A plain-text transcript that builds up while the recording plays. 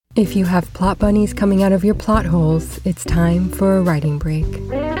If you have plot bunnies coming out of your plot holes, it's time for a writing break.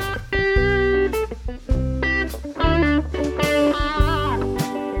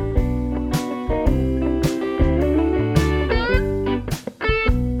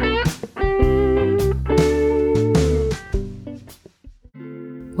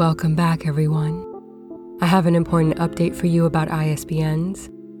 Welcome back, everyone. I have an important update for you about ISBNs,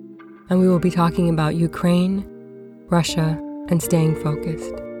 and we will be talking about Ukraine, Russia, and staying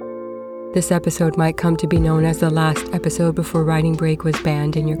focused. This episode might come to be known as the last episode before Writing Break was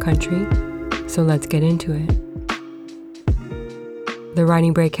banned in your country, so let's get into it. The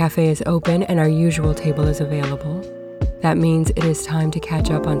Writing Break Cafe is open and our usual table is available. That means it is time to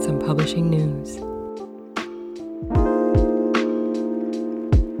catch up on some publishing news.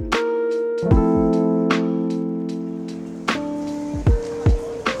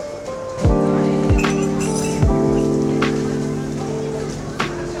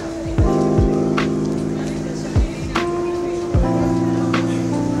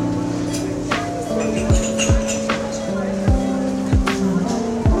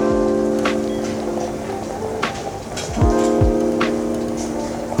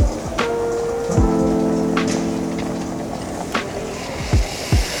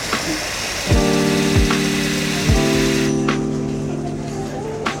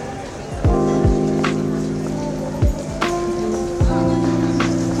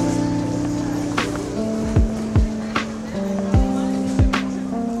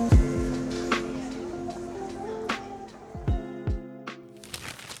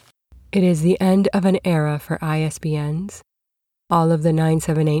 It is the end of an era for ISBNs. All of the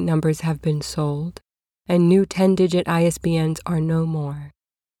 978 numbers have been sold, and new 10-digit ISBNs are no more.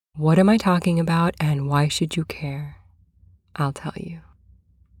 What am I talking about, and why should you care? I'll tell you.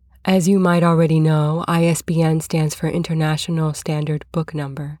 As you might already know, ISBN stands for International Standard Book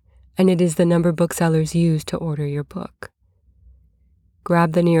Number, and it is the number booksellers use to order your book.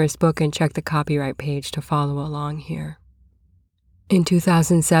 Grab the nearest book and check the copyright page to follow along here. In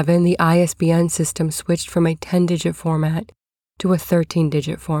 2007, the ISBN system switched from a 10-digit format to a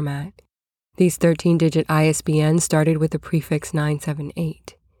 13-digit format. These 13-digit ISBNs started with the prefix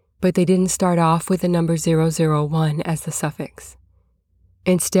 978, but they didn't start off with the number 001 as the suffix.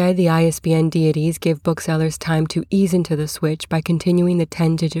 Instead, the ISBN deities give booksellers time to ease into the switch by continuing the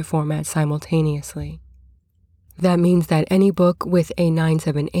 10-digit format simultaneously. That means that any book with a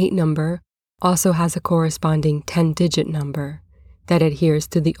 978 number also has a corresponding 10-digit number that adheres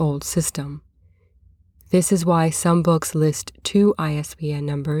to the old system. This is why some books list two ISBN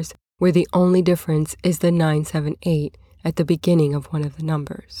numbers where the only difference is the 978 at the beginning of one of the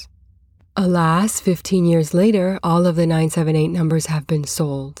numbers. Alas, 15 years later, all of the 978 numbers have been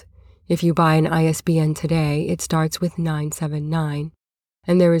sold. If you buy an ISBN today, it starts with 979,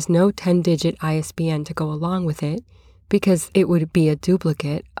 and there is no 10-digit ISBN to go along with it because it would be a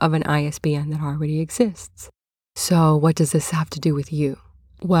duplicate of an ISBN that already exists. So what does this have to do with you?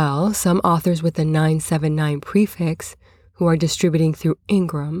 Well, some authors with the 979 prefix who are distributing through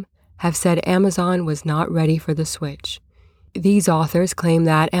Ingram have said Amazon was not ready for the switch. These authors claim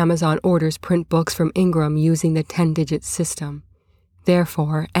that Amazon orders print books from Ingram using the 10-digit system.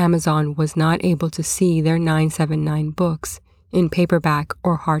 Therefore, Amazon was not able to see their 979 books in paperback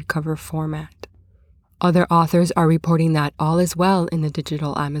or hardcover format. Other authors are reporting that all is well in the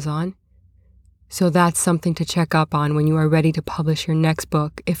digital Amazon. So that's something to check up on when you are ready to publish your next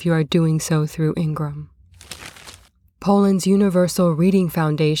book if you are doing so through Ingram. Poland's Universal Reading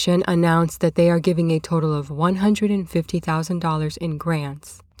Foundation announced that they are giving a total of $150,000 in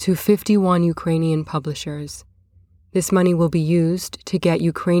grants to 51 Ukrainian publishers. This money will be used to get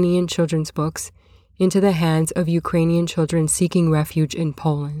Ukrainian children's books into the hands of Ukrainian children seeking refuge in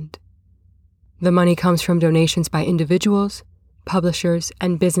Poland. The money comes from donations by individuals, publishers,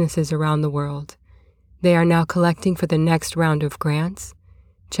 and businesses around the world. They are now collecting for the next round of grants.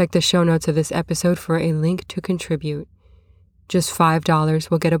 Check the show notes of this episode for a link to contribute. Just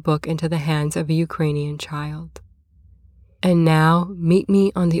 $5 will get a book into the hands of a Ukrainian child. And now, meet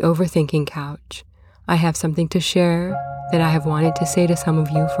me on the overthinking couch. I have something to share that I have wanted to say to some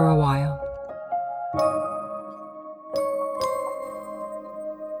of you for a while.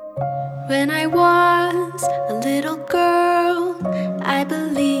 When I was a little girl, I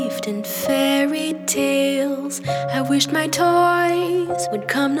believed in fairy tales. I wished my toys would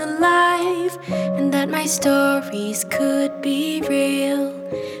come to life and that my stories could be real.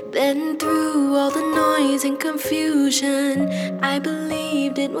 Then through all the noise and confusion, I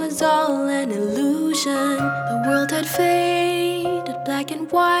believed it was all an illusion. The world had faded black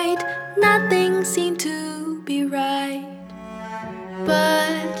and white, nothing seemed to be right.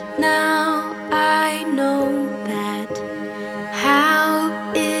 But Now I know that how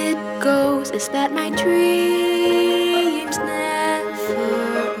it goes is that my dreams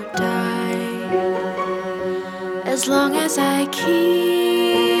never die. As long as I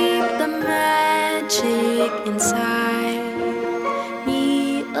keep the magic inside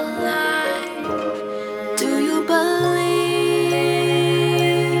me alive. Do you believe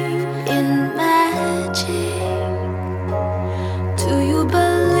in magic? Do you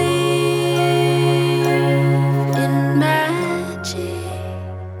believe in magic?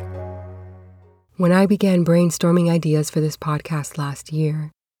 When I began brainstorming ideas for this podcast last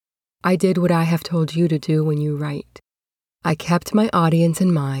year, I did what I have told you to do when you write. I kept my audience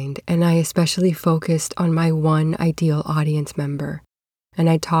in mind, and I especially focused on my one ideal audience member, and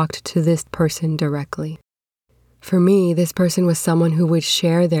I talked to this person directly. For me, this person was someone who would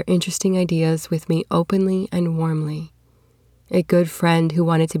share their interesting ideas with me openly and warmly. A good friend who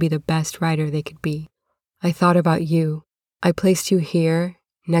wanted to be the best writer they could be. I thought about you. I placed you here,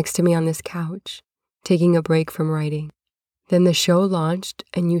 next to me on this couch, taking a break from writing. Then the show launched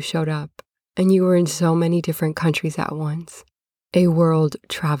and you showed up, and you were in so many different countries at once. A world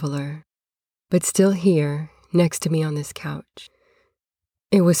traveler, but still here, next to me on this couch.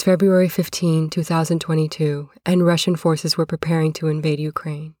 It was February 15, 2022, and Russian forces were preparing to invade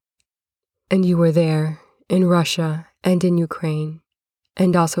Ukraine. And you were there, in Russia and in Ukraine,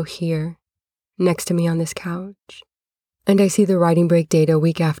 and also here, next to me on this couch. And I see the writing break data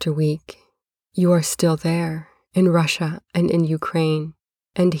week after week. You are still there, in Russia and in Ukraine,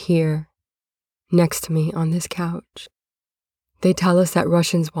 and here, next to me on this couch. They tell us that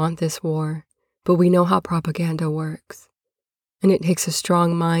Russians want this war, but we know how propaganda works, and it takes a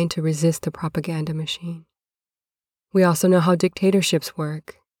strong mind to resist the propaganda machine. We also know how dictatorships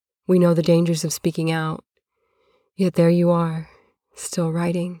work. We know the dangers of speaking out. Yet there you are, still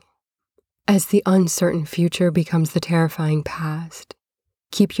writing. As the uncertain future becomes the terrifying past,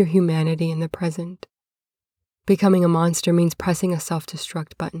 keep your humanity in the present. Becoming a monster means pressing a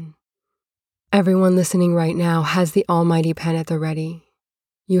self-destruct button. Everyone listening right now has the almighty pen at the ready.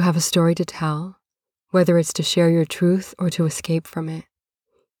 You have a story to tell, whether it's to share your truth or to escape from it.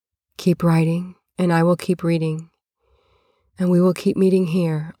 Keep writing, and I will keep reading. And we will keep meeting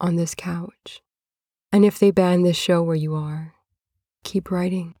here on this couch. And if they ban this show where you are, keep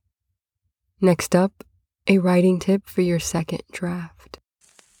writing. Next up, a writing tip for your second draft.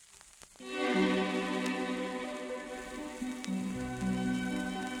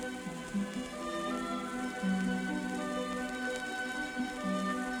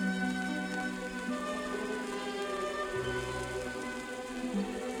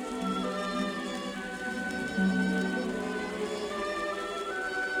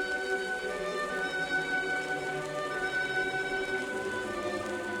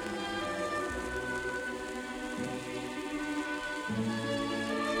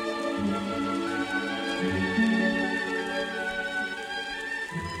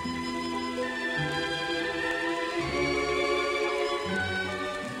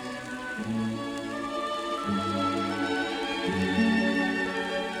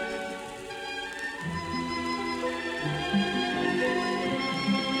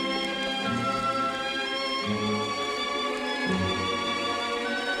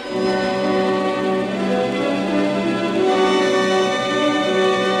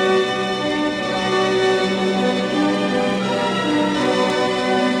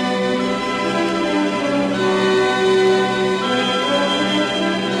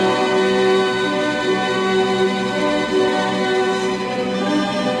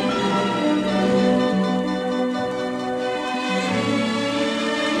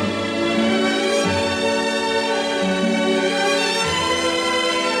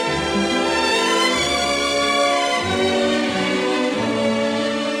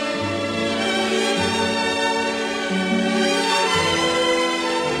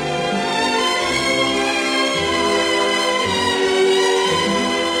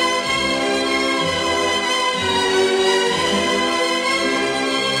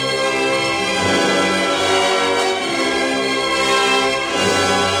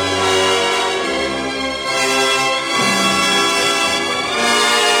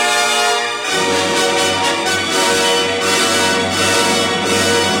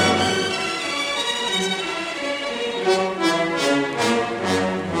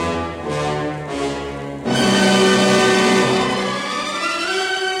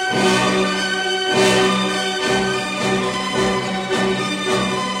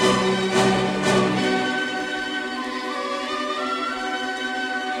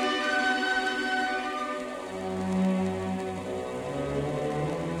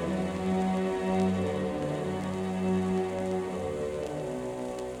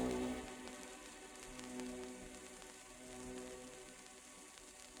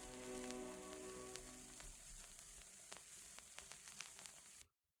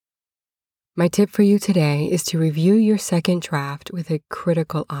 My tip for you today is to review your second draft with a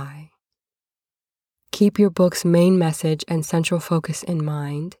critical eye. Keep your book's main message and central focus in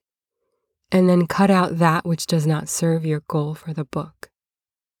mind, and then cut out that which does not serve your goal for the book.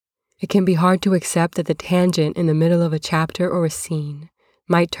 It can be hard to accept that the tangent in the middle of a chapter or a scene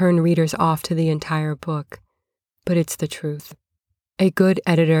might turn readers off to the entire book, but it's the truth. A good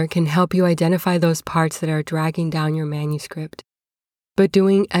editor can help you identify those parts that are dragging down your manuscript, but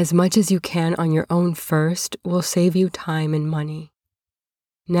doing as much as you can on your own first will save you time and money.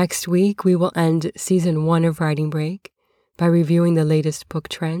 Next week, we will end Season 1 of Writing Break by reviewing the latest book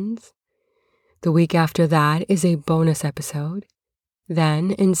trends. The week after that is a bonus episode.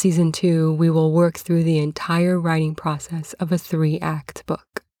 Then, in Season 2, we will work through the entire writing process of a 3-act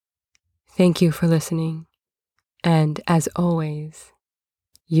book. Thank you for listening. And as always,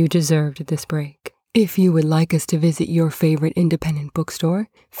 you deserved this break. If you would like us to visit your favorite independent bookstore,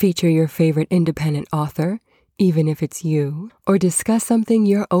 feature your favorite independent author, even if it's you, or discuss something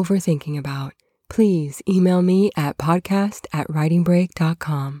you're overthinking about, please email me at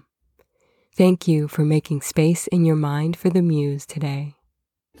podcast@writingbreak.com. Thank you for making space in your mind for the muse today.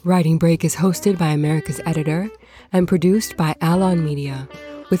 Writing Break is hosted by America's Editor and produced by Alon Media,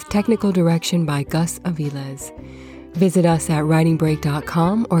 with technical direction by Gus Aviles. Visit us at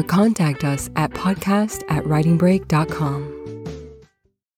writingbreak.com or contact us at podcast@writingbreak.com.